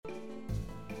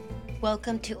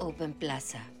Welcome to Open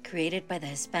Plaza, created by the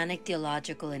Hispanic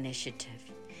Theological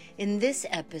Initiative. In this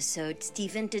episode,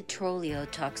 Stephen DiTrolio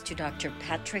talks to Dr.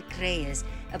 Patrick Reyes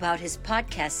about his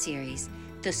podcast series,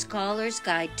 The Scholar's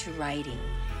Guide to Writing,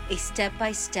 a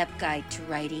step-by-step guide to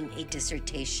writing a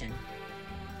dissertation.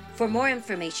 For more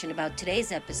information about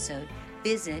today's episode,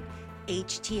 visit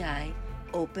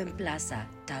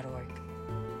htiopenplaza.org.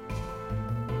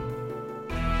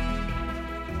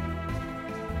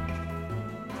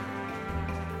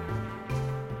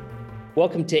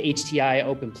 Welcome to HTI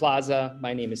Open Plaza.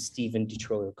 My name is Stephen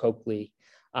DiTrolio Coakley.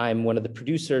 I'm one of the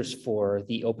producers for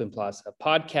the Open Plaza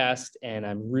podcast, and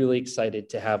I'm really excited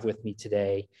to have with me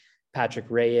today Patrick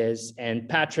Reyes. And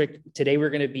Patrick, today we're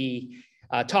going to be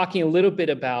talking a little bit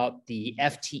about the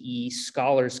FTE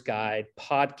Scholars Guide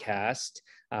podcast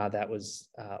that was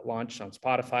launched on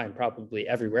Spotify and probably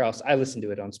everywhere else. I listen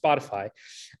to it on Spotify.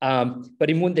 But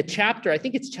in the chapter, I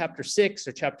think it's chapter 6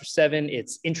 or chapter 7,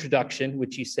 it's introduction,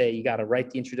 which you say you got to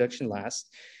write the introduction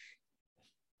last.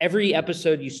 Every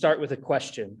episode, you start with a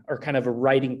question or kind of a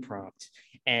writing prompt,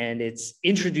 and it's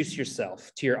introduce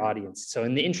yourself to your audience. So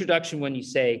in the introduction, when you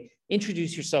say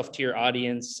introduce yourself to your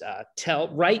audience,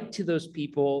 write to those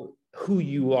people who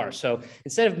you are. So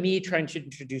instead of me trying to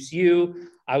introduce you,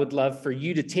 I would love for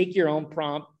you to take your own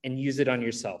prompt and use it on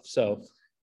yourself. So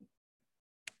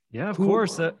yeah, of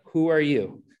course. Who are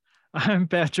you? I'm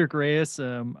Patrick Reyes.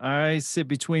 I sit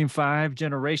between 5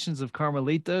 generations of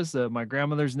Carmelitas. My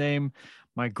grandmother's name,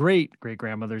 my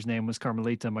great-great-grandmother's name was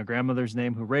Carmelita. My grandmother's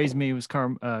name, who raised me, was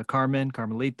Carmen,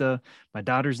 Carmelita. My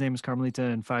daughter's name is Carmelita.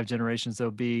 In 5 generations,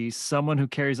 there'll be someone who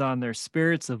carries on their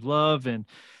spirits of love and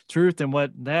truth. And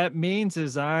what that means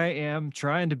is I am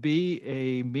trying to be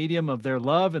a medium of their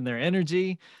love and their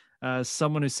energy,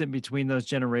 someone who's sitting between those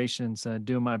generations,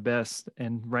 doing my best.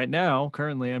 And right now,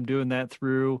 currently, I'm doing that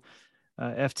through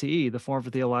FTE, the Forum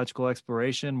for Theological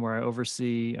Exploration, where I'm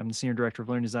the Senior Director of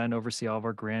Learning Design, oversee all of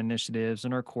our grant initiatives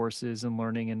and our courses and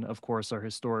learning, and of course, our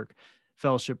historic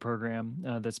fellowship program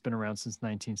that's been around since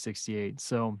 1968.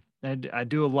 So I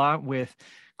do a lot with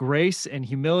grace and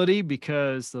humility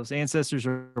because those ancestors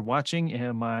are watching,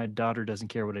 and my daughter doesn't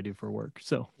care what I do for work.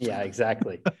 So yeah,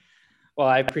 exactly. Well,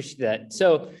 I appreciate that.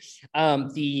 So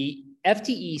the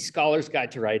FTE Scholars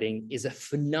Guide to Writing is a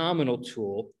phenomenal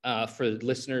tool for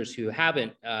listeners who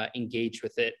haven't engaged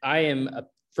with it. I am a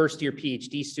first-year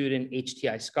PhD student,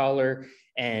 HTI scholar,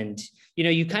 and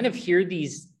you kind of hear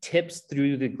these tips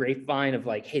through the grapevine of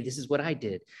like, hey, this is what I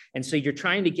did. And so you're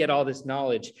trying to get all this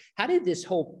knowledge. How did this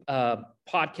whole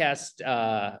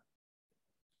podcast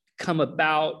come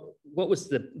about? What was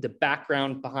the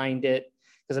background behind it?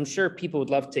 Because I'm sure people would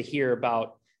love to hear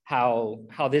about how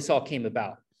this all came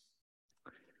about.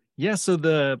 Yeah, so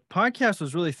the podcast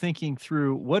was really thinking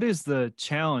through what is the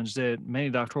challenge that many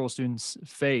doctoral students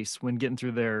face when getting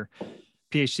through their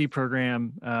PhD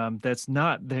program that's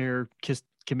not their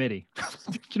committee.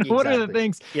 What are the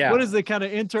things, what is the kind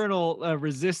of internal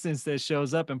resistance that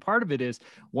shows up? And part of it is,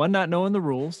 one, not knowing the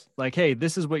rules. Like, hey,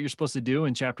 this is what you're supposed to do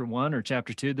in chapter 1 or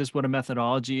chapter 2. This is what a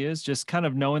methodology is. Just kind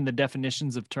of knowing the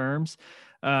definitions of terms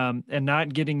and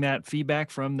not getting that feedback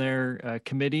from their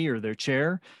committee or their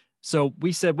chair. So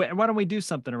we said, why don't we do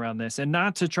something around this? And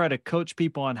not to try to coach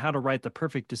people on how to write the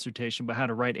perfect dissertation, but how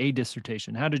to write a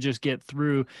dissertation, how to just get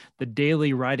through the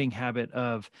daily writing habit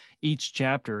of each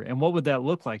chapter. And what would that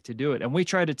look like to do it? And we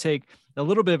try to take a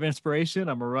little bit of inspiration.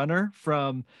 I'm a runner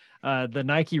from the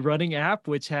Nike running app,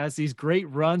 which has these great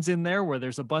runs in there where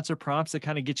there's a bunch of prompts that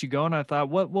kind of get you going. I thought,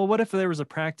 what if there was a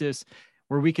practice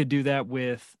where we could do that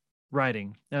with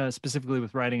writing, specifically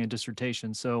with writing a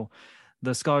dissertation? So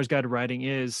the Scholar's Guide to Writing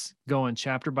is going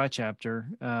chapter by chapter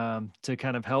to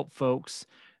kind of help folks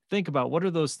think about what are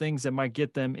those things that might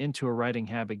get them into a writing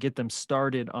habit, get them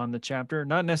started on the chapter,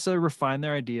 not necessarily refine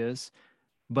their ideas,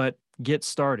 but get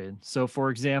started. So for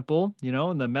example,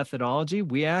 in the methodology,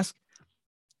 we ask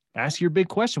your big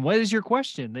question. What is your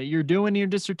question that you're doing in your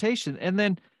dissertation? And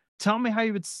then tell me how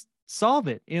you would solve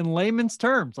it in layman's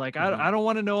terms. Like, I don't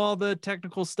want to know all the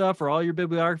technical stuff or all your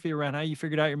bibliography around how you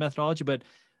figured out your methodology, but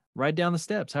write down the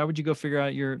steps. How would you go figure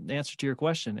out your answer to your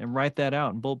question and write that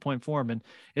out in bullet point form? And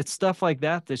it's stuff like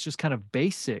that that's just kind of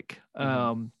basic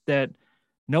that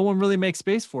no one really makes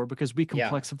space for because we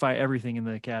complexify everything in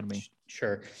the academy.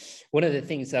 Sure. One of the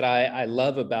things that I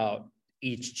love about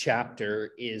each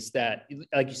chapter is that,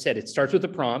 like you said, it starts with a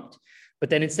prompt, but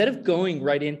then instead of going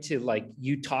right into like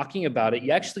you talking about it,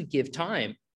 you actually give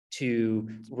time to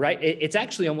write. It's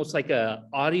actually almost like a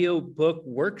audio book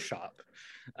workshop.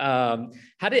 How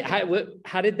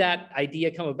did that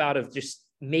idea come about of just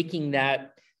making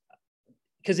that?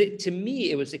 Because to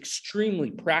me, it was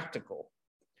extremely practical.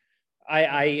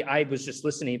 I was just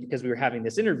listening because we were having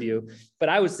this interview, but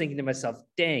I was thinking to myself,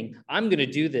 dang, I'm going to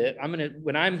do that.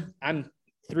 When I'm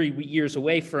 3 years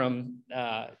away from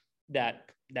that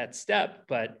step,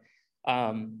 but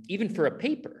even for a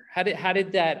paper, how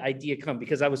did that idea come?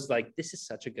 Because I was like, this is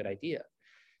such a good idea.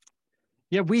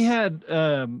 Yeah, we had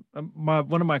one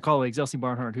of my colleagues, Elsie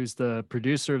Barnhart, who's the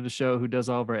producer of the show, who does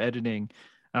all of our editing.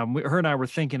 Her and I were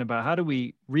thinking about how do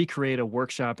we recreate a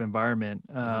workshop environment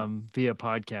via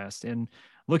podcast, and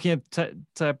looking at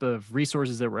type of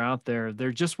resources that were out there.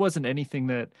 There just wasn't anything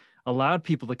that allowed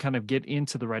people to kind of get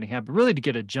into the writing habit, really to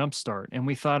get a jump start. And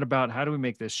we thought about how do we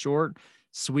make this short,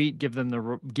 sweet, give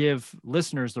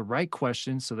listeners the right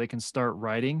questions so they can start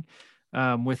writing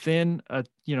within a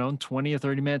 20 or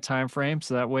 30 minute time frame,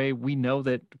 so that way we know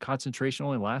that concentration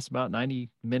only lasts about 90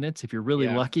 minutes if you're really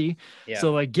lucky.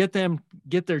 So like get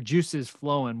their juices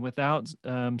flowing without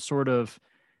sort of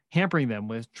hampering them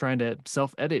with trying to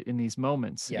self-edit in these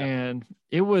moments. And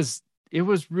it was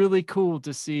really cool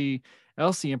to see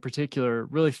Elsie in particular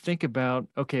really think about,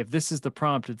 okay, if this is the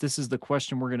prompt, if this is the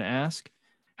question we're going to ask,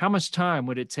 how much time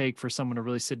would it take for someone to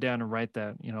really sit down and write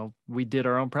that? We did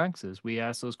our own practices. We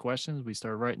asked those questions. We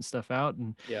started writing stuff out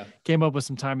and came up with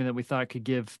some timing that we thought could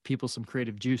give people some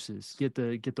creative juices, get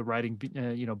the writing,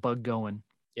 bug going.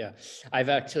 Yeah. I've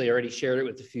actually already shared it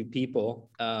with a few people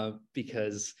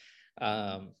because,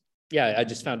 I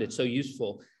just found it so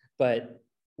useful. But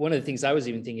one of the things I was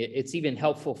even thinking, it's even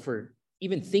helpful for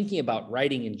even thinking about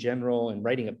writing in general and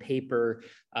writing a paper.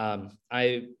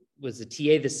 I was a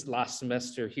TA this last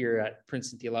semester here at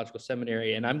Princeton Theological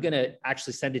Seminary, and I'm going to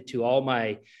actually send it to all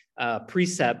my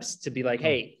precepts to be like,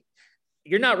 hey,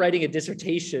 you're not writing a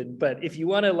dissertation, but if you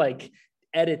want to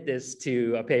edit this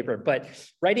to a paper, but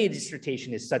writing a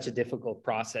dissertation is such a difficult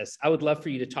process. I would love for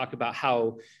you to talk about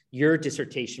how your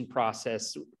dissertation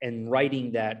process and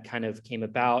writing that kind of came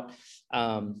about,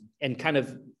 and kind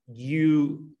of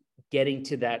you getting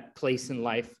to that place in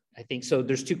life. I think so.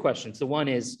 There's two questions. The one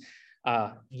is,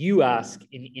 you ask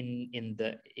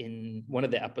in one of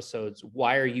the episodes,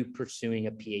 why are you pursuing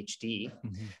a PhD?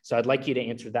 Mm-hmm. So I'd like you to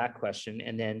answer that question.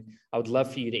 And then I would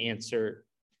love for you to answer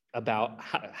about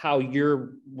how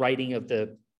your writing of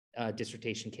the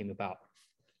dissertation came about.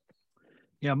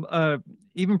 Yeah,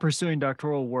 even pursuing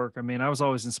doctoral work, I mean, I was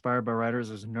always inspired by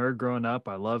writers. As a nerd growing up,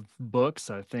 I love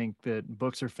books. I think that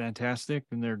books are fantastic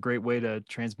and they're a great way to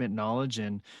transmit knowledge.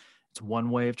 And it's one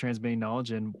way of transmitting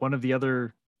knowledge. And one of the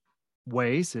other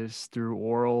ways is through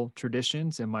oral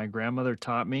traditions, and my grandmother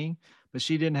taught me, but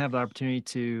she didn't have the opportunity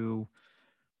to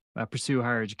pursue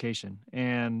higher education.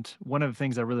 And one of the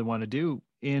things I really want to do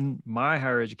in my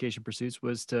higher education pursuits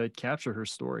was to capture her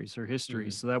stories, her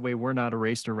history, so that way we're not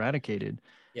erased or eradicated.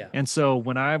 And so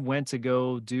when I went to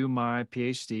go do my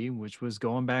PhD, which was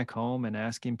going back home and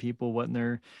asking people what in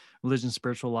their religion,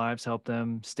 spiritual lives helped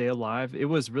them stay alive, it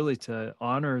was really to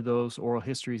honor those oral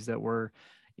histories that were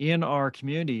in our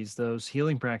communities, those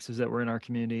healing practices that were in our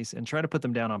communities, and try to put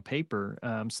them down on paper.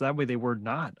 So that way they were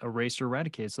not erased or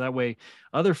eradicated. So that way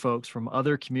other folks from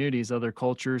other communities, other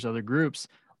cultures, other groups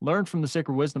learned from the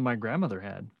sacred wisdom my grandmother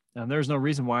had. And there's no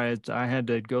reason why I had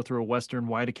to go through a Western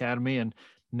white academy and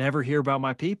never hear about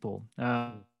my people.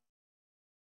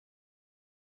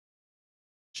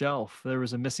 Shelf. There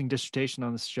was a missing dissertation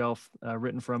on the shelf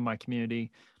written from my community.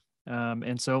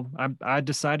 And so I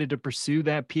decided to pursue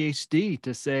that PhD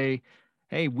to say,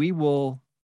 hey, we will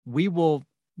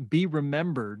be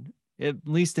remembered, at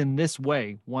least in this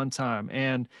way, one time.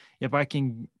 And if I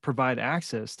can provide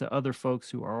access to other folks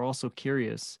who are also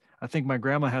curious, I think my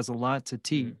grandma has a lot to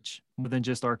teach more than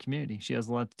just our community. She has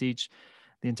a lot to teach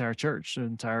the entire church, the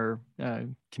entire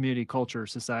community, culture,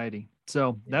 society.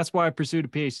 So that's why I pursued a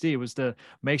PhD, was to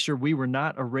make sure we were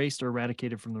not erased or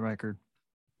eradicated from the record.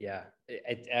 Yeah,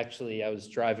 I was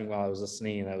driving while I was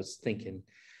listening, and I was thinking,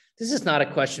 this is not a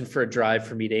question for a drive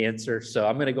for me to answer. So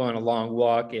I'm going to go on a long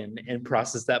walk and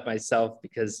process that myself,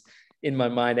 because in my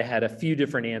mind, I had a few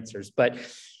different answers. But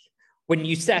when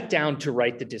you sat down to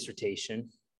write the dissertation,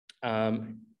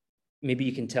 maybe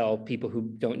you can tell people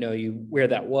who don't know you where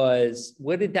that was.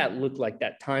 What did that look like,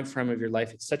 that time frame of your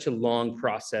life? It's such a long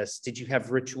process. Did you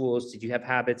have rituals? Did you have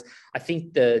habits? I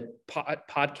think the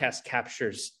podcast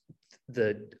captures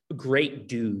the great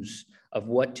do's of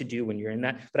what to do when you're in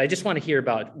that. But I just want to hear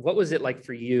about, what was it like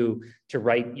for you to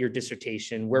write your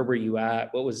dissertation? Where were you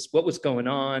at? What was going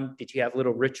on? Did you have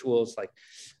little rituals? Like,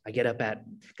 I get up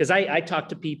because I talk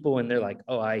to people and they're like,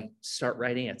 oh, I start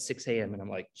writing at 6 a.m. And I'm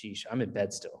like, geez, I'm in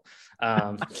bed still,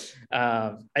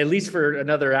 at least for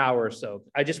another hour or so.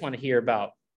 I just want to hear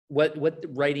about what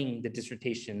writing the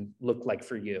dissertation looked like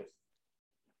for you.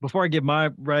 before I give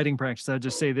my writing practice, I'll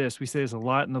just say this. We say this a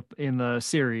lot in the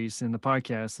series, in the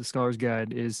podcast, The Scholar's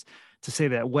Guide, is to say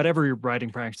that whatever your writing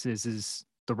practice is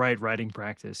the right writing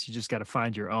practice. You just got to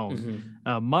find your own.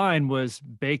 Mm-hmm. Mine was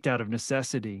baked out of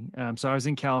necessity. So I was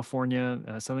in California,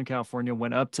 Southern California,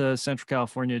 went up to Central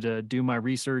California to do my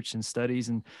research and studies,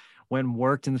 and went and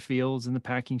worked in the fields and the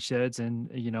packing sheds,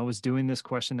 and was doing this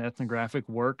question ethnographic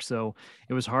work. So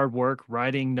it was hard work,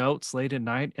 writing notes late at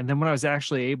night. And then when I was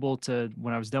actually able to,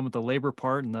 when I was done with the labor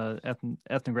part and the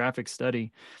ethnographic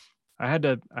study, I had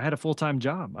a full-time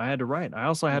job. I had to write. I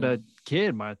also had a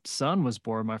kid. My son was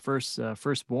born, my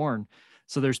firstborn.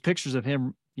 So there's pictures of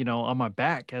him, on my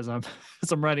back as I'm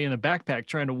riding in a backpack,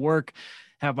 trying to work,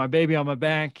 have my baby on my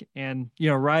back, and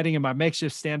riding in my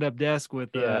makeshift stand-up desk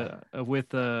with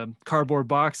a cardboard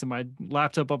box and my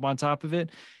laptop up on top of it.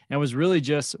 And it was really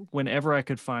just whenever I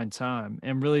could find time,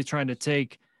 and really trying to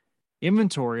take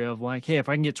inventory of like, hey, if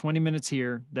I can get 20 minutes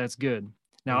here, that's good.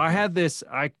 Now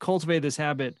I cultivated this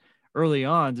habit early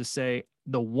on to say,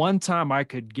 the one time I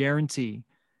could guarantee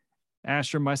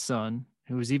Asher, my son,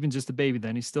 who was even just a baby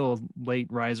then, he's still a late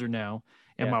riser now,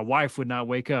 and my wife would not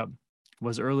wake up,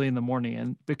 was early in the morning.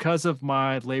 And because of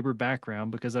my labor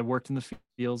background, because I worked in the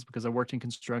fields, because I worked in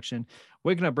construction,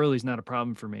 waking up early is not a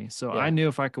problem for me. So I knew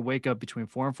if I could wake up between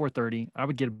 4 and 4:30, I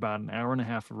would get about an hour and a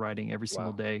half of writing every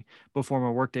single day before my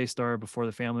workday started, before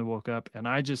the family woke up. And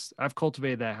I've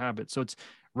cultivated that habit. So it's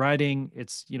writing,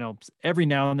 it's, every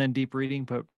now and then deep reading,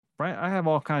 but I have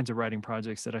all kinds of writing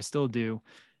projects that I still do.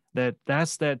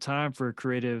 That's that time for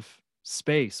creative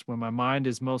space when my mind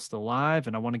is most alive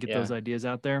and I want to get those ideas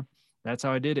out there. That's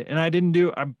how I did it. And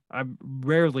I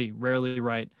rarely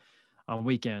write on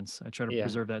weekends. I try to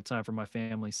preserve that time for my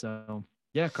family. So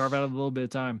carve out a little bit of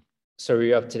time. So were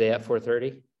you up today at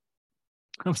 4:30?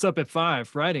 I was up at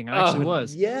 5 writing. I actually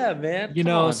was. Yeah, man.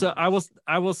 So I will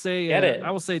say, I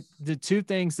will say the two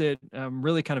things that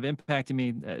really kind of impacted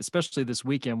me, especially this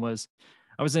weekend, was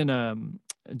I was in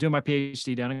doing my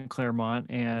PhD down in Claremont,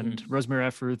 and Rosemary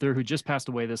F. Ruther, who just passed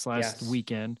away this last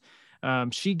weekend,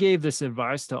 she gave this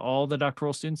advice to all the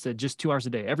doctoral students that just 2 hours a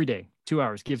day, every day, 2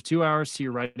 hours, give 2 hours to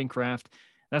your writing craft.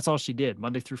 That's all she did,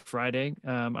 Monday through Friday.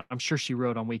 I'm sure she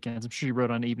wrote on weekends. I'm sure she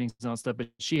wrote on evenings and all stuff, but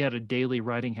she had a daily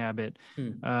writing habit.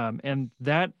 And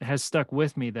that has stuck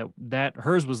with me, that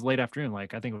hers was late afternoon.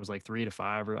 Like, I think it was like 3 to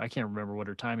 5, or I can't remember what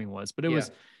her timing was, but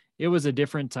it was a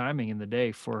different timing in the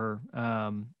day for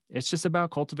her. It's just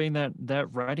about cultivating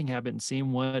that writing habit and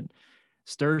seeing what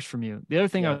stirs from you. The other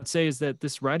thing I would say is that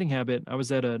this writing habit, I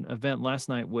was at an event last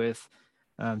night with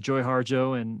Joy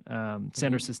Harjo and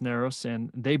Sandra Cisneros,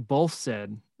 and they both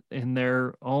said in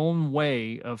their own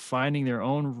way of finding their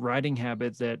own writing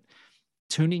habit that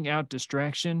tuning out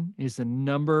distraction is the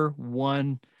number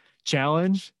one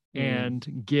challenge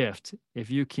and gift. If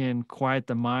you can quiet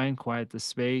the mind, quiet the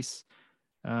space,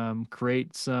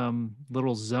 create some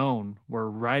little zone where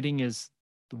writing is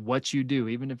what you do,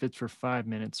 even if it's for 5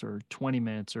 minutes or 20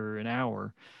 minutes or an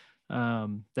hour.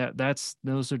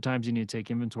 Those are times you need to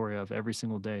take inventory of every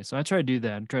single day. So I try to do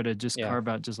that. I try to just carve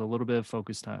out just a little bit of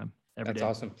focus time every day.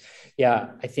 That's awesome. Yeah,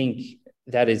 I think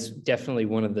that is definitely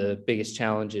one of the biggest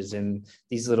challenges, and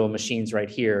these little machines right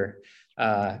here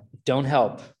don't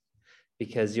help,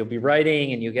 because you'll be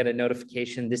writing and you'll get a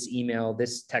notification, this email,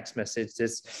 this text message,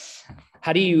 this.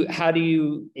 How do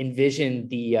you envision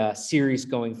the series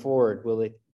going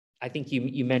forward? I think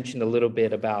you mentioned a little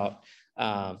bit about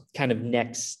kind of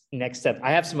next step.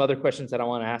 I have some other questions that I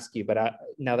want to ask you, but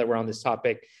now that we're on this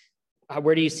topic,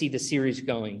 where do you see the series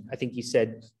going? I think you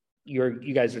said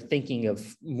you guys are thinking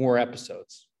of more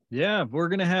episodes. Yeah, we're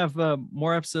going to have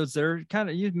more episodes that are kind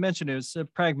of, you mentioned it's a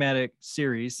pragmatic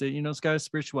series. So, it's got a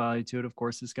spirituality to it. Of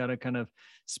course, it's got a kind of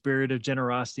spirit of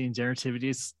generosity and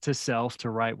generativity to self. To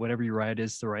write whatever you write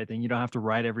is the right thing. You don't have to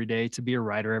write every day to be a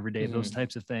writer every day, those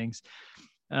types of things.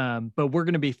 But we're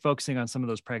going to be focusing on some of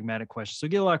those pragmatic questions. So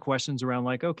get a lot of questions around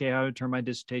like, okay, how to turn my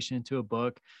dissertation into a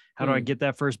book? How do I get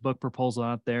that first book proposal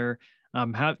out there?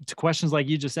 To questions like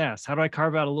you just asked, how do I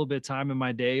carve out a little bit of time in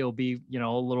my day? It'll be, a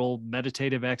little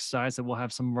meditative exercise that we'll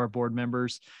have some of our board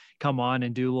members come on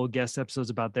and do little guest episodes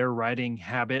about their writing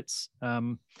habits.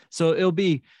 So it'll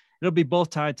be both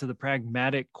tied to the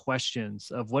pragmatic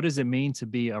questions of what does it mean to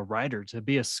be a writer, to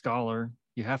be a scholar?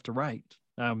 You have to write.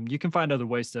 You can find other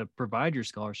ways to provide your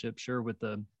scholarship, sure, with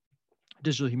the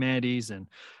digital humanities and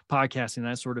podcasting,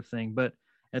 that sort of thing. But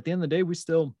at the end of the day, we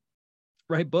still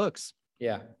write books.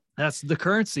 Yeah. That's the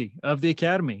currency of the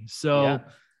Academy. So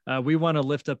we want to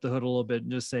lift up the hood a little bit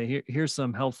and just say, here's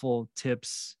some helpful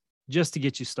tips just to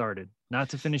get you started, not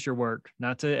to finish your work,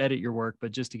 not to edit your work,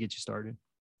 but just to get you started.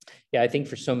 Yeah, I think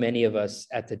for so many of us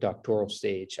at the doctoral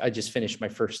stage, I just finished my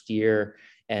first year,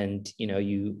 and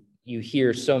you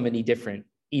hear so many different,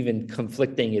 even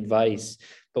conflicting advice.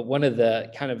 But one of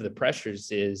the kind of the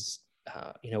pressures is,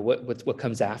 what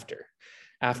comes after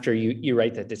you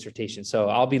write that dissertation. So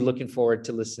I'll be looking forward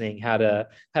to listening how to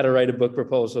write a book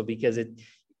proposal, because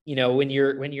when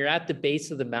you're at the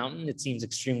base of the mountain, it seems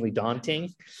extremely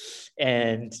daunting.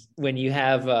 And when you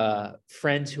have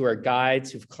friends who are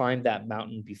guides who've climbed that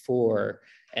mountain before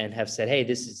and have said, hey,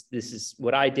 this is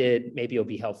what I did, maybe it'll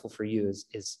be helpful for you,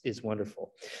 is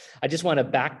wonderful. I just want to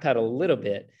backpedal a little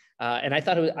bit. And I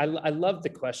thought I love the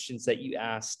questions that you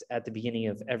asked at the beginning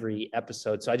of every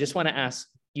episode. So I just want to ask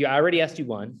you, I already asked you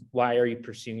one, why are you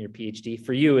pursuing your PhD?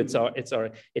 For you, it's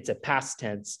a past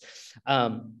tense.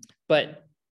 But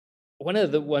one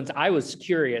of the ones I was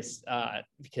curious,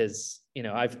 because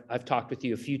I've talked with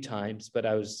you a few times, but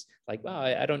I was like, wow,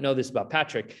 I don't know this about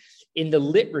Patrick. In the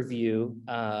lit review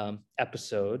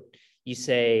episode, you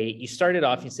started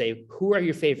off, you say, who are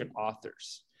your favorite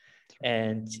authors?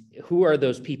 And who are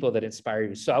those people that inspire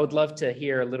you? So I would love to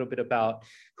hear a little bit about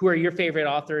who are your favorite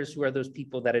authors? Who are those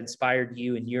people that inspired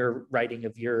you in your writing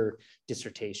of your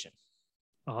dissertation?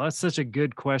 Oh, that's such a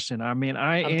good question. I mean,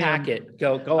 Unpack it.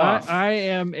 Go off. I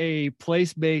am a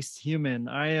place-based human.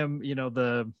 I am,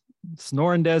 the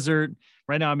Sonoran Desert.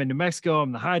 Right now I'm in New Mexico.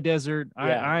 I'm the high desert.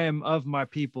 Yeah. I am of my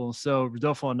people. So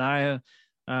Rodolfo Anaya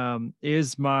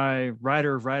is my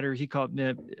writer of writer. He called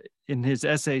me in his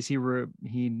essays. He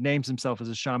names himself as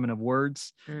a shaman of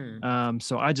words.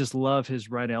 So I just love his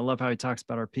writing. I love how he talks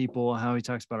about our people, how he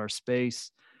talks about our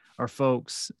space, our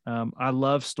folks. I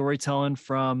love storytelling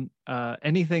from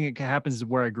anything that happens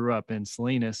where I grew up in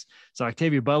Salinas. So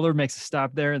Octavia Butler makes a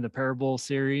stop there in the Parable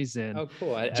series, and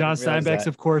cool. John Steinbeck's,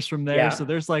 of course, from there. Yeah. So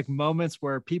there's like moments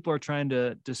where people are trying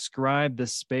to describe the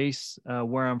space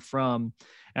where I'm from.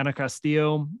 Ana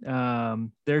Castillo.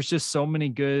 There's just so many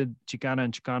good Chicana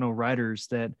and Chicano writers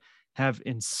that have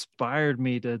inspired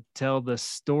me to tell the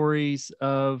stories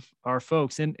of our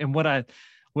folks. And what I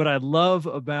love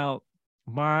about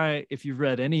if you've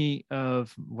read any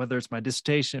of, whether it's my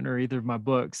dissertation or either of my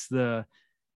books,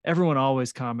 everyone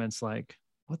always comments like,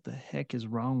 what the heck is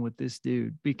wrong with this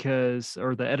dude?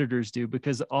 Or the editors do,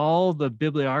 because all the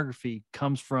bibliography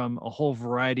comes from a whole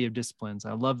variety of disciplines.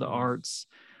 I love the arts.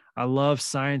 I love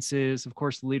sciences, of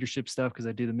course, the leadership stuff, because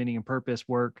I do the meaning and purpose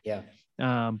work. Yeah.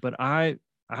 But I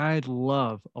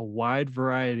love a wide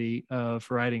variety of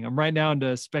writing. I'm right now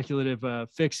into speculative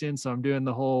fiction. So I'm doing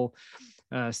the whole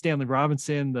Stanley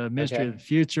Robinson, the Mystery of the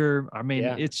Future. I mean,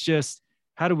 It's just,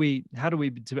 how do we,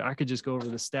 I could just go over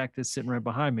the stack that's sitting right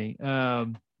behind me.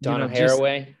 Donna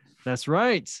Haraway. That's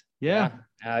right. Yeah.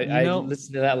 I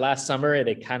listened to that last summer, and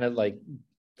it kind of like,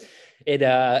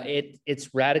 it's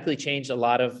radically changed a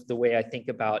lot of the way I think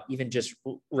about even just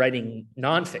writing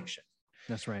nonfiction.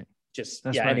 That's right.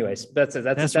 Right. Anyways, that's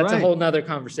a whole nother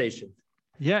conversation.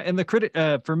 Yeah.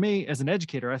 And for me as an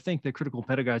educator, I think the critical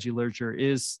pedagogy literature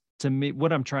is, to me,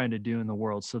 what I'm trying to do in the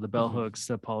world. So the bell hooks,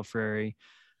 the Paulo Freire,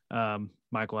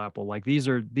 Michael Apple, like these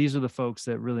are the folks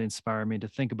that really inspire me to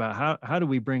think about how do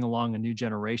we bring along a new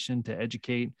generation to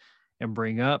educate and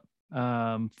bring up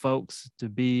folks to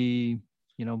be,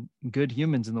 good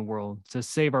humans in the world, to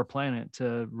save our planet,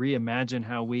 to reimagine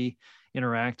how we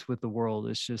interact with the world.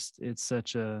 It's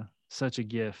such a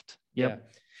gift.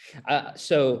 Yep. Yeah.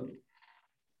 So,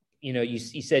 you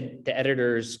said the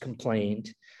editors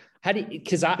complained. How do you,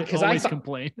 because I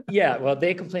complain. Yeah, well,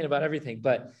 they complain about everything.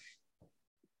 But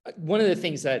one of the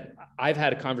things that I've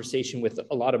had a conversation with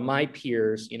a lot of my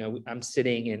peers, I'm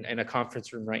sitting in a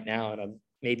conference room right now, and I'm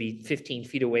maybe 15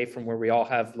 feet away from where we all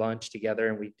have lunch together,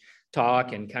 and we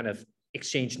talk and kind of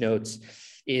exchange notes.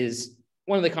 Is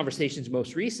one of the conversations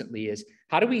most recently is,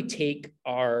 how do we take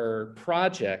our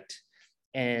project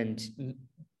and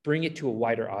bring it to a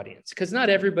wider audience? Because not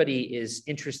everybody is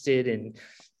interested in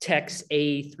text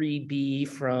A3B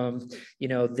from,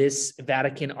 this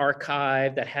Vatican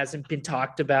archive that hasn't been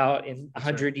talked about in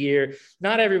 100 years.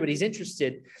 Not everybody's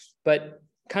interested, but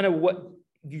kind of what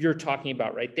you're talking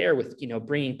about right there with,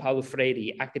 bringing Paulo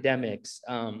Freire, academics,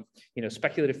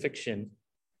 speculative fiction,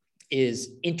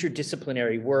 is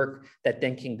interdisciplinary work that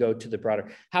then can go to the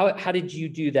broader. How did you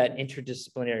do that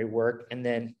interdisciplinary work? And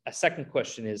then a second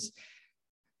question is,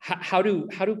 how do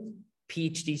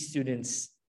PhD students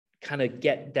kind of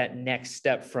get that next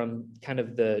step from kind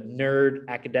of the nerd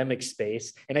academic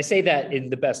space, and I say that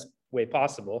in the best way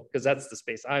possible, because that's the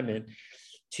space I'm in,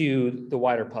 to the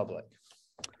wider public?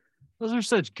 Those are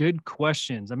such good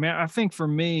questions. I mean, I think for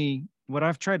me, what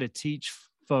I've tried to teach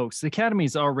folks. The academy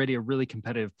is already a really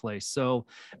competitive place. So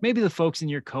maybe the folks in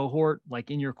your cohort,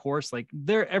 like in your course, like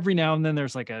there every now and then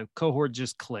there's like a cohort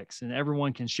just clicks and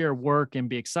everyone can share work and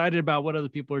be excited about what other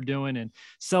people are doing and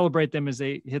celebrate them as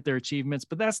they hit their achievements.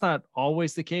 But that's not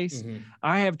always the case. Mm-hmm.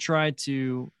 I have tried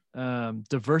to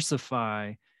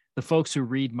diversify the folks who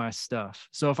read my stuff.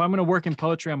 So if I'm going to work in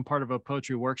poetry, I'm part of a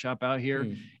poetry workshop out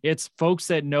here. It's folks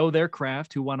that know their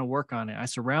craft who want to work on it. I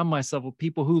surround myself with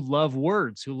people who love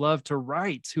words, who love to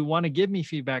write, who want to give me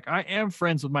feedback. I am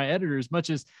friends with my editors, much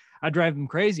as I drive them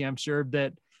crazy. I'm sure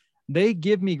that they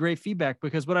give me great feedback,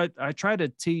 because what I try to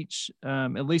teach,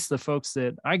 at least the folks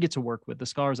that I get to work with, the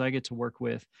scholars I get to work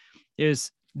with,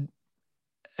 is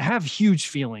have huge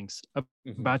feelings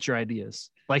about your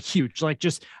ideas, like huge, like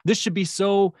just, this should be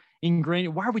so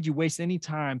ingrained. Why would you waste any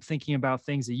time thinking about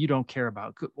things that you don't care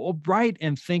about? Write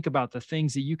and think about the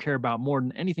things that you care about more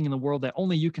than anything in the world that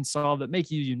only you can solve, that make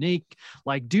you unique.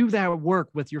 Like, do that work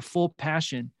with your full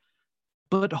passion,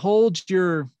 but hold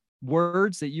your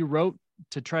words that you wrote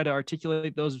to try to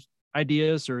articulate those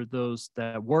ideas or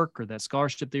that work or that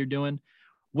scholarship that you're doing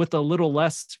with a little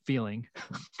less feeling.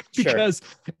 Because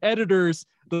editors,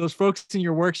 those folks in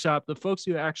your workshop, the folks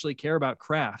who actually care about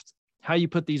craft, how you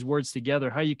put these words together,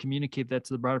 how you communicate that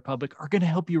to the broader public, are going to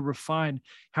help you refine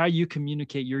how you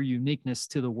communicate your uniqueness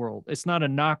to the world. It's not a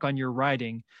knock on your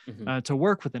writing to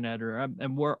work with an editor.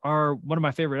 And one of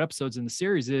my favorite episodes in the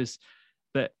series is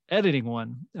the editing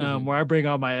one, where I bring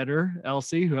on my editor,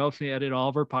 Elsie, who helps me edit all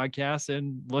of our podcasts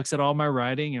and looks at all my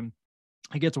writing. And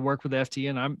I get to work with FT.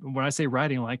 And when I say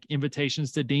writing, like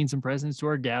invitations to deans and presidents to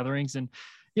our gatherings. And,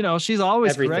 you know, she's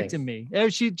always correcting me.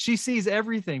 She sees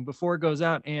everything before it goes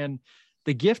out. And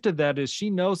the gift of that is she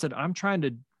knows that I'm trying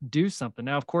to do something.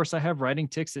 Now, of course, I have writing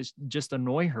tics that just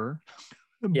annoy her.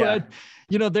 But,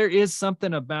 you know, there is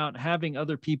something about having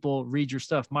other people read your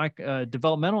stuff. My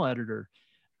developmental editor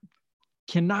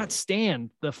cannot stand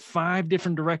the 5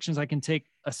 different directions I can take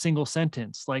a single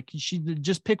sentence. Like, she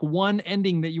just pick one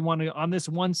ending that you want to on this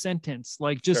one sentence,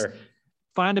 like just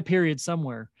find a period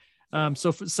somewhere.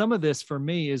 So for some of this for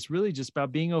me is really just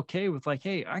about being okay with like,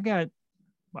 hey, I got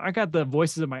the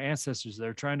voices of my ancestors that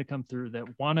are trying to come through,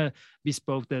 that want to be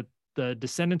spoke, that the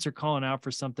descendants are calling out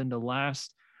for something to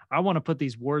last. I want to put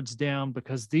these words down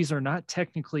because these are not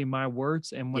technically my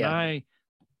words. And when I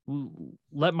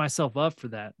let myself up for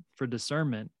that, for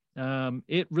discernment,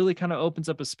 it really kind of opens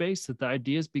up a space that the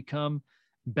ideas become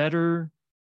better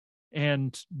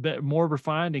and more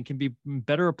refined and can be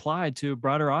better applied to a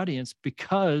broader audience,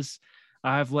 because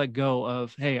I've let go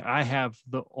of, hey, I have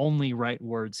the only right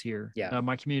words here.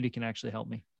 My community can actually help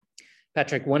me.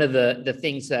 Patrick, one of the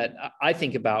things that I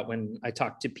think about when I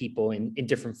talk to people in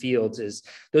different fields is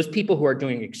those people who are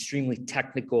doing extremely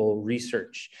technical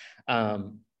research.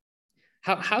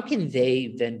 How can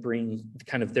they then bring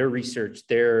kind of their research,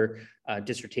 their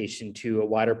dissertation to a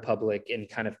wider public and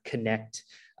kind of connect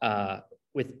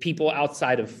with people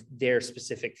outside of their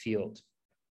specific field?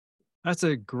 That's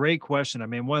a great question. I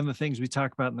mean, one of the things we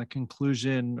talk about in the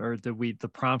conclusion, or the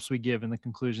prompts we give in the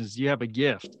conclusions, you have a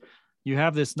gift. You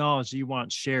have this knowledge you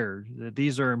want shared.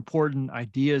 These are important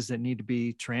ideas that need to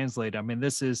be translated. I mean,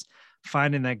 this is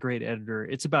finding that great editor.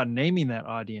 It's about naming that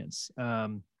audience.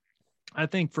 I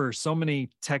think for so many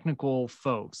technical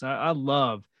folks, I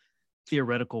love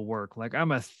theoretical work. Like,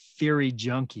 I'm a theory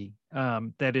junkie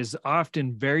that is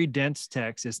often very dense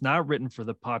text. It's not written for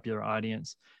the popular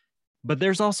audience, but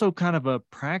there's also kind of a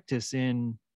practice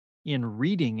in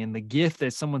reading, and the gift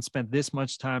that someone spent this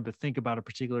much time to think about a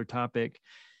particular topic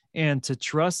and to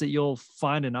trust that you'll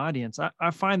find an audience.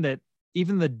 I find that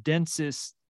even the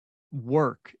densest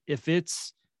work, if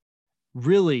it's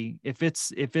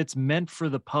meant for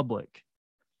the public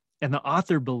and the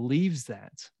author believes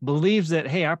that,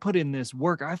 hey, I put in this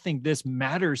work, I think this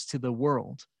matters to the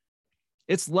world.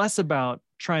 It's less about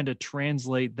trying to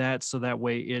translate that so that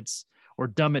way or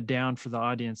dumb it down for the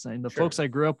audience. And the folks I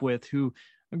grew up with,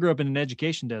 I grew up in an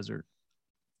education desert,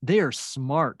 they are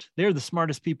smart. They're the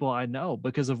smartest people I know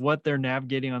because of what they're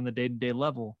navigating on the day-to-day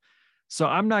level. So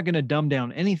I'm not going to dumb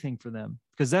down anything for them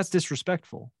because that's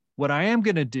disrespectful. What I am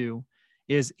going to do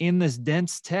is, in this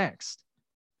dense text,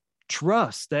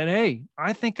 trust that, hey,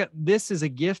 I think this is a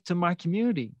gift to my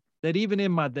community, that even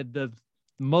in the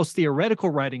most theoretical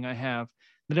writing I have,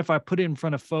 that if I put it in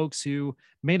front of folks who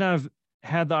may not have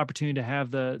had the opportunity to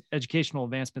have the educational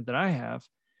advancement that I have,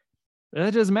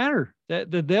 that doesn't matter.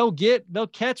 That they'll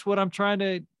catch what I'm trying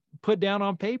to put down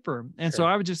on paper. And so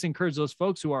I would just encourage those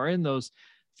folks who are in those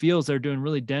fields that are doing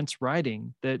really dense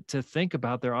writing, that to think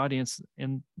about their audience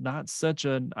in not such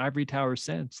an ivory tower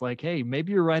sense. Like, hey,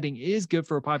 maybe your writing is good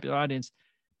for a popular audience.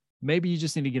 Maybe you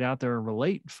just need to get out there and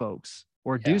relate, folks.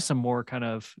 or do some more kind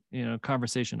of,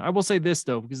 conversation. I will say this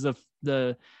though, because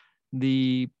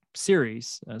the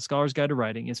series, Scholar's Guide to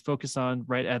Writing, is focused on,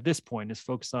 right at this point, is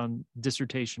focused on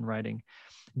dissertation writing.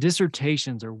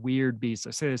 Dissertations are weird beasts.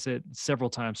 I say this several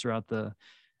times throughout the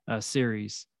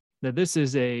series, that this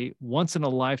is a once in a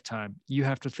lifetime. You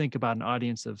have to think about an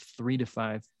audience of 3 to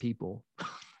 5 people.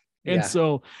 And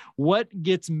so what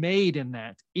gets made in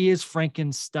that is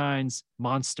Frankenstein's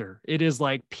monster. It is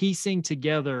like piecing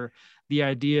together the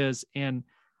ideas. And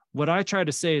what I try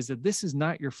to say is that this is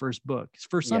not your first book.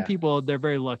 For some people, they're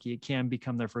very lucky. It can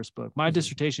become their first book. My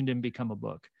dissertation didn't become a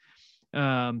book.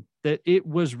 That it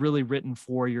was really written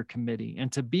for your committee,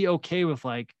 and to be okay with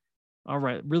like, all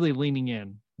right, really leaning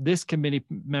in. This committee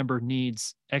member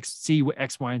needs X,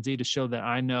 Y, and Z to show that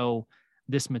I know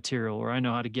this material, or I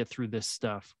know how to get through this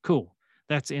stuff. Cool.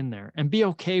 That's in there. And be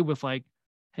okay with like,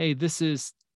 hey, this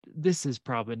is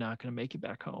probably not going to make it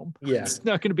back home. Yeah. It's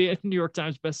not going to be a New York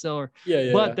Times bestseller.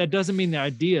 But that doesn't mean the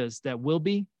ideas that will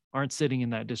be aren't sitting in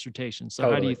that dissertation. So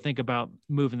how do you think about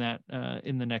moving that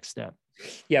in the next step?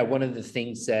 Yeah. One of the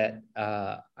things that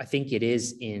I think it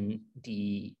is in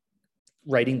the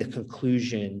writing the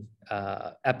conclusion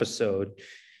episode,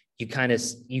 you kind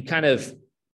of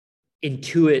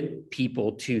intuit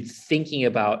people to thinking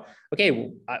about,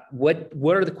 okay, what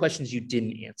are the questions you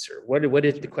didn't answer? What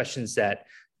are the questions that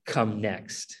come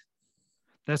next?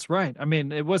 That's right. I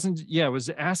mean, it was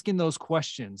asking those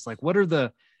questions. Like, what are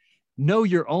the, know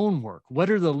your own work? What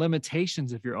are the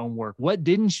limitations of your own work? What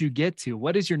didn't you get to?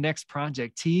 What is your next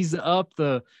project? Tease up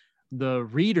the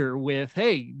reader with,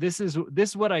 hey, this is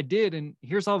what I did, and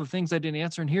here's all the things I didn't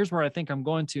answer, and here's where I think I'm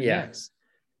going to next.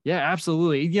 Yeah,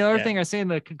 absolutely. The other thing I say in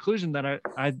the conclusion that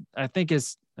I think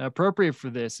is appropriate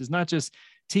for this is not just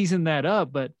teasing that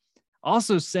up, but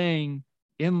also saying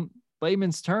in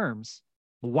layman's terms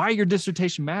why your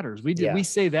dissertation matters. We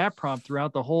say that prompt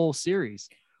throughout the whole series.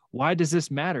 Why does this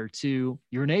matter to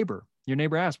your neighbor? Your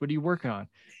neighbor asks, what are you working on?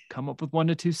 Come up with 1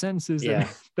 to 2 sentences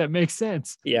that make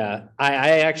sense. Yeah.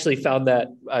 I actually found that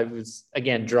I was,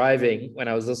 again, driving when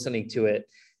I was listening to it.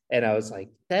 And I was like,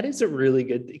 that is a really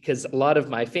good, because a lot of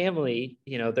my family,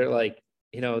 they're like,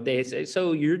 they say,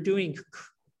 so you're doing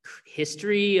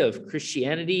history of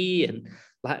Christianity and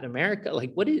Latin America?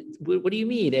 Like, what do you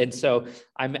mean? And so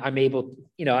I'm able,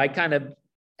 I kind of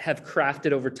have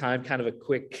crafted over time kind of a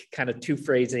quick kind of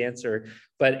 2-phrase answer,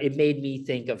 but it made me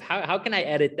think of how can I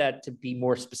edit that to be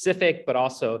more specific, but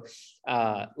also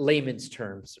layman's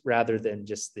terms rather than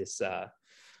just this.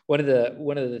 One of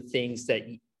the things that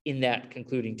in that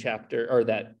concluding chapter, or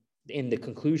that in the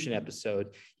conclusion episode,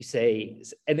 you say,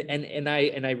 and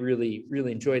I really,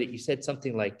 really enjoyed it. You said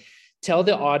something like, tell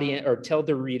the audience or tell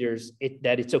the readers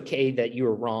that it's okay that you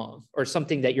were wrong, or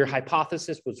something that your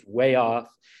hypothesis was way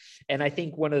off. And I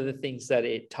think one of the things that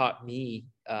it taught me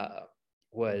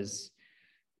was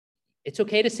it's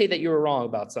okay to say that you were wrong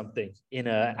about something in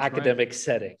an academic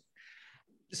setting.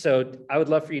 So I would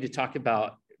love for you to talk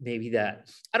about maybe that,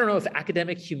 I don't know if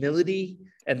academic humility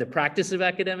and the practice of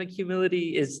academic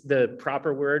humility is the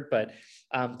proper word, but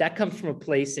that comes from a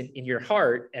place in your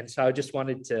heart. And so I just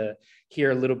wanted to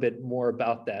hear a little bit more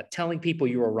about that, telling people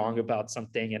you were wrong about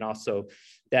something, and also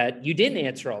that you didn't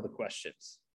answer all the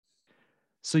questions.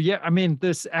 So, yeah, I mean,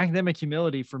 this academic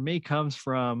humility for me comes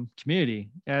from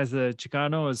community. As a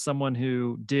Chicano, as someone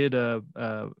who did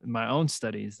my own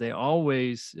studies, they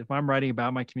always, if I'm writing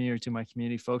about my community or to my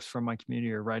community, folks from my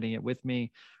community are writing it with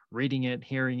me, reading it,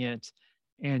 hearing it,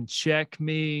 and check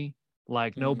me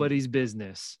like nobody's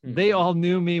business. They all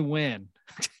knew me when.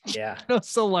 Yeah.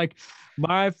 So like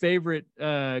my favorite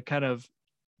kind of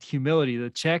humility, the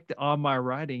check on my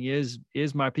writing is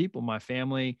my people, my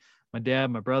family, my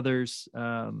dad, my brothers,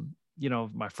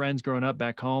 my friends growing up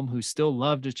back home who still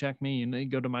love to check me, and they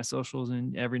go to my socials,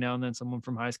 and every now and then someone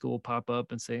from high school will pop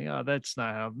up and say, oh, that's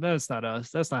not us.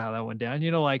 That's not how that went down.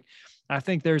 Like, I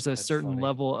think there's a certain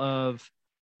level of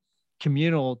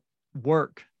communal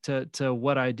work to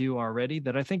what I do already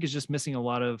that I think is just missing a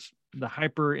lot of the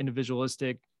hyper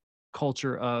individualistic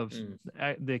culture of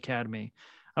the academy.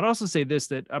 I'd also say this,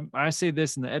 that I say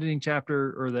this in the editing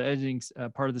chapter, or the editing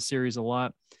part of the series a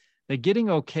lot, that getting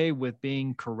okay with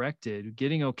being corrected,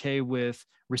 getting okay with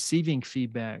receiving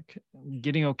feedback,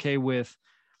 getting okay with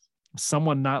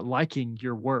someone not liking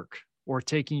your work or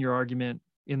taking your argument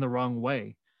in the wrong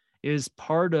way is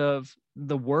part of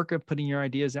the work of putting your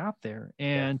ideas out there.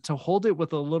 And to hold it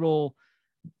with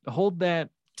hold that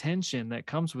tension that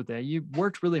comes with that. You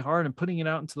worked really hard, and putting it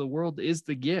out into the world is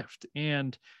the gift.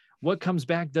 And what comes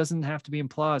back doesn't have to be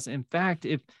applause. In fact,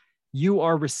 if you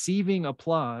are receiving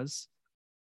applause,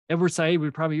 Edward Said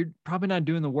you're probably not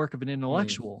doing the work of an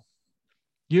intellectual.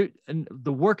 and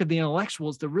the work of the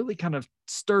intellectuals to really kind of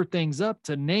stir things up,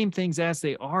 to name things as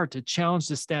they are, to challenge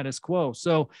the status quo.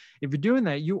 So if you're doing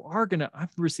that, I've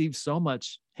received so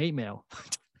much hate mail,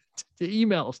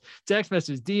 emails, text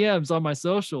messages, DMs on my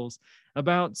socials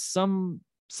about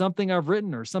something I've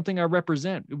written or something I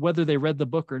represent, whether they read the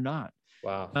book or not.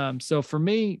 Wow. So for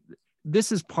me,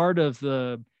 this is part of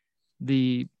the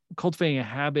cultivating a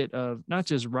habit of not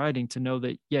just writing, to know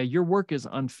that, yeah, your work is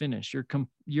unfinished.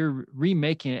 You're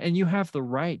remaking it, and you have the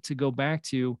right to go back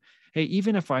to, hey,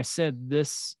 even if I said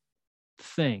this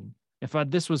thing,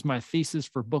 this was my thesis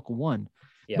for book 1,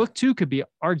 book 2 could be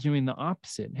arguing the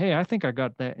opposite. Hey, I think I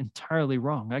got that entirely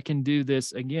wrong. I can do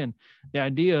this again. The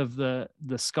idea of the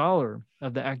scholar,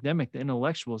 of the academic, the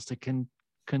intellectual, is to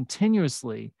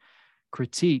continuously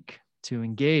critique, to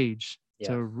engage,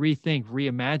 to rethink,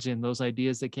 reimagine those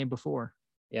ideas that came before.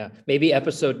 Yeah. Maybe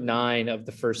episode 9 of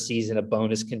the first season, a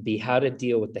bonus can be how to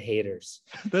deal with the haters.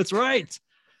 That's right.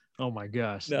 Oh my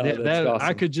gosh. No, that's awesome.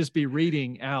 I could just be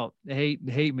reading out hate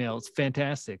mail. It's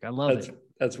fantastic. I love it.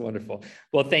 That's wonderful.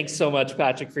 Well, thanks so much,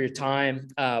 Patrick, for your time.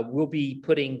 We'll be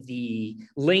putting the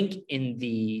link in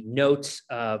the notes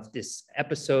of this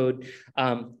episode.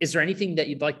 Is there anything that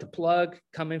you'd like to plug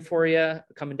coming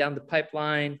down the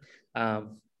pipeline?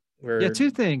 Two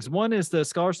things. One is the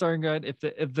Scholar Starting Guide.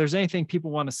 If there's anything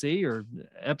people want to see or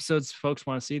episodes folks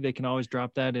want to see, they can always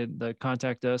drop that in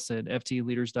contact us at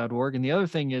ftleaders.org. And the other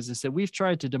thing is that we've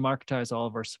tried to democratize all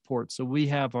of our support. So we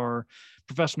have our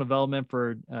professional development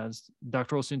for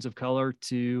doctoral students of color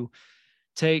to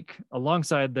take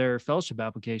alongside their fellowship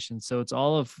application. So it's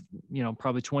all of,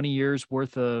 probably 20 years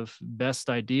worth of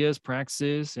best ideas,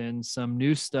 practices, and some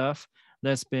new stuff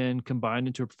that's been combined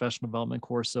into a professional development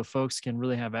course. So folks can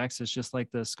really have access, just like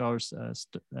the Scholar's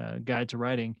Guide to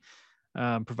Writing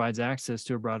provides access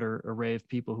to a broader array of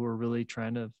people who are really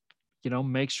trying to,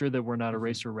 make sure that we're not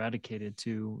erased or eradicated,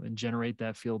 and generate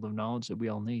that field of knowledge that we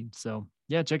all need. So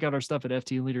yeah, check out our stuff at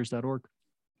ftleaders.org.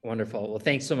 Wonderful. Well,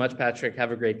 thanks so much, Patrick.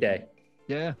 Have a great day.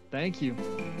 Yeah, thank you.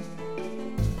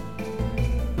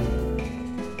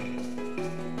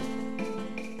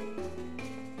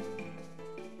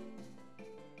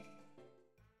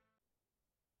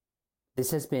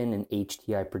 This has been an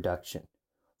HTI production.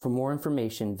 For more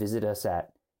information, visit us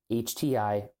at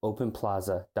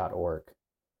htiopenplaza.org.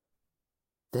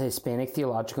 The Hispanic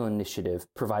Theological Initiative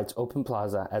provides Open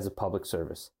Plaza as a public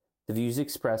service. The views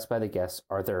expressed by the guests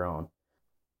are their own.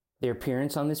 Their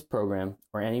appearance on this program,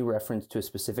 or any reference to a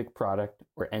specific product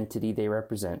or entity they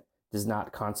represent, does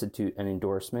not constitute an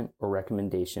endorsement or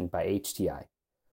recommendation by HTI.